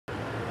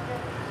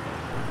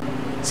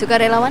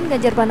Sukarelawan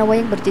Ganjar Pranowo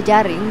yang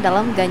berjejaring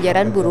dalam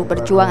Ganjaran Buruh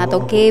Berjuang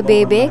atau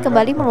GBB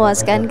kembali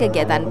meluaskan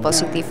kegiatan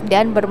positif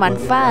dan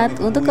bermanfaat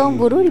untuk kaum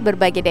buruh di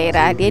berbagai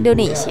daerah di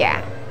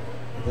Indonesia.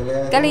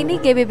 Kali ini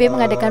GBB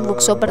mengadakan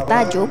workshop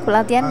bertajuk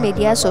Pelatihan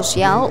Media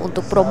Sosial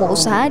untuk Promo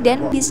Usaha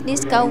dan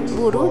Bisnis Kaum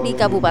Buruh di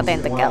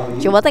Kabupaten Tegal,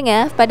 Jawa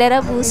Tengah pada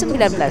Rabu 19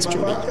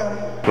 Juli.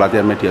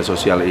 Pelatihan media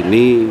sosial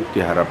ini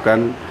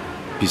diharapkan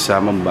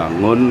bisa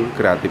membangun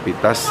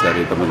kreativitas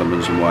dari teman-teman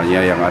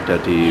semuanya yang ada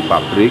di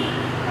pabrik.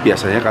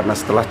 Biasanya karena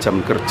setelah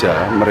jam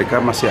kerja mereka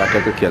masih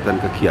ada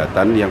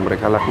kegiatan-kegiatan yang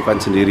mereka lakukan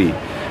sendiri.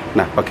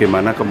 Nah,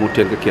 bagaimana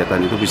kemudian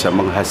kegiatan itu bisa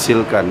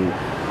menghasilkan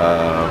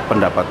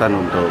pendapatan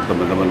untuk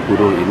teman-teman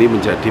buruh ini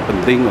menjadi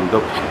penting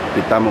untuk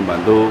kita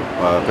membantu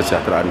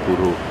kesejahteraan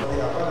buruh.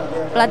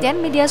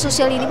 Pelatihan media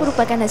sosial ini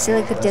merupakan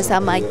hasil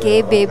kerjasama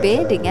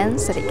GBB dengan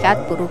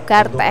Serikat Buruh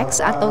Garteks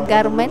atau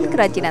Garmen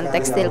Kerajinan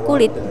Tekstil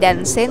Kulit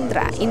dan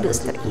Sentra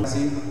Industri.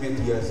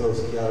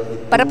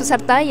 Para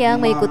peserta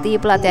yang mengikuti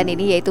pelatihan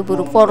ini yaitu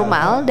buruh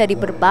formal dari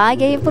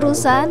berbagai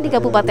perusahaan di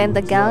Kabupaten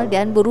Tegal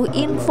dan buruh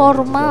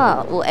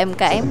informal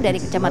UMKM dari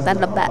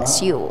Kecamatan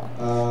Lebaksiu.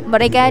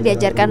 Mereka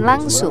diajarkan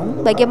langsung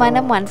bagaimana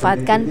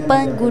memanfaatkan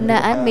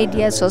penggunaan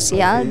media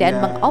sosial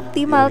dan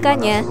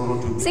mengoptimalkannya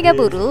sehingga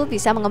buruh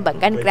bisa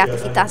mengembangkan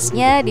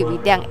kreativitasnya di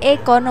bidang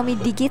ekonomi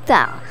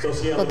digital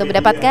untuk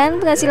mendapatkan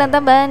penghasilan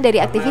tambahan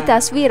dari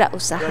aktivitas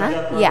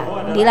wirausaha yang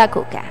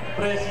dilakukan.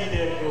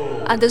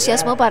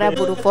 Antusiasme para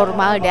buruh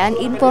formal dan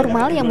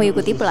informal yang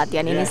mengikuti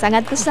pelatihan ini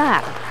sangat besar.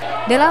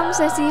 Dalam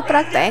sesi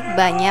praktek,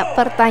 banyak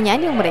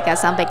pertanyaan yang mereka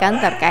sampaikan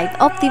terkait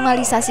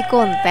optimalisasi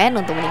konten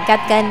untuk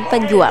meningkatkan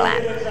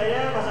penjualan.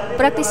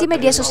 Praktisi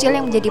media sosial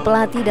yang menjadi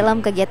pelatih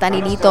dalam kegiatan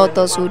ini,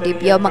 Toto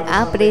Sudibyo,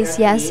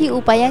 mengapresiasi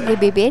upaya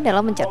GBB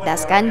dalam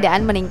mencerdaskan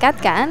dan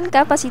meningkatkan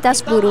kapasitas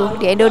buruh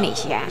di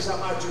Indonesia.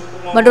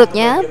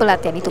 Menurutnya,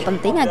 pelatihan itu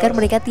penting agar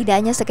mereka tidak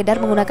hanya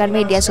sekedar menggunakan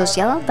media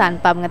sosial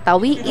tanpa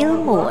mengetahui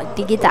ilmu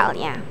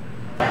digitalnya.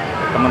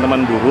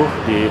 Teman-teman buruh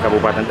di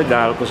Kabupaten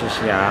Tegal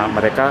khususnya,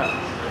 mereka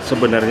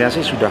sebenarnya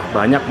sih sudah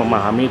banyak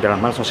memahami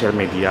dalam hal sosial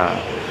media.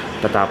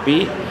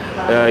 Tetapi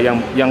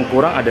yang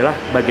kurang adalah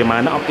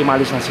bagaimana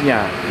optimalisasinya.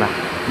 Nah,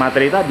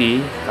 materi tadi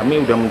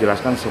kami sudah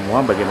menjelaskan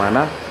semua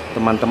bagaimana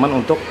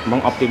teman-teman untuk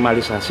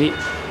mengoptimalisasi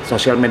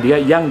sosial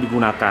media yang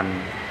digunakan.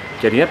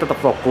 Jadinya tetap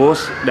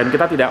fokus dan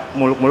kita tidak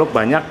muluk-muluk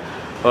banyak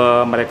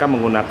mereka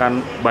menggunakan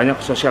banyak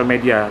sosial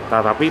media,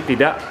 tetapi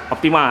tidak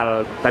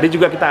optimal. Tadi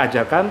juga kita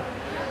ajarkan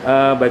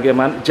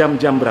bagaimana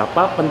jam-jam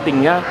berapa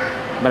pentingnya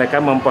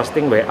mereka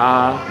memposting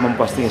WA,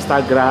 memposting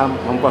Instagram,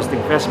 memposting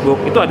Facebook.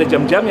 Itu ada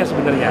jam-jamnya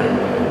sebenarnya.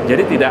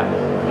 Jadi tidak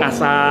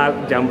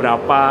ngasal jam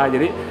berapa.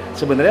 Jadi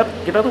sebenarnya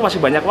kita tuh masih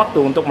banyak waktu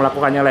untuk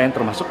melakukannya lain,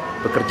 termasuk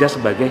bekerja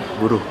sebagai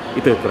buruh.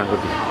 Itu kurang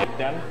lebih.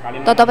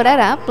 Toto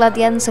berharap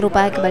pelatihan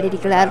serupa kembali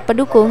digelar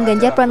pendukung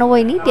Ganjar Pranowo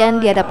ini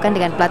dan diharapkan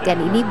dengan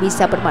pelatihan ini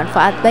bisa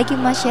bermanfaat bagi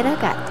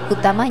masyarakat,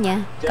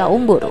 utamanya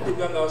kaum buruh.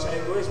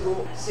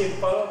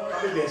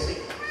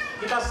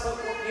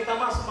 Kita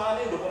mah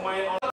semuanya udah pemain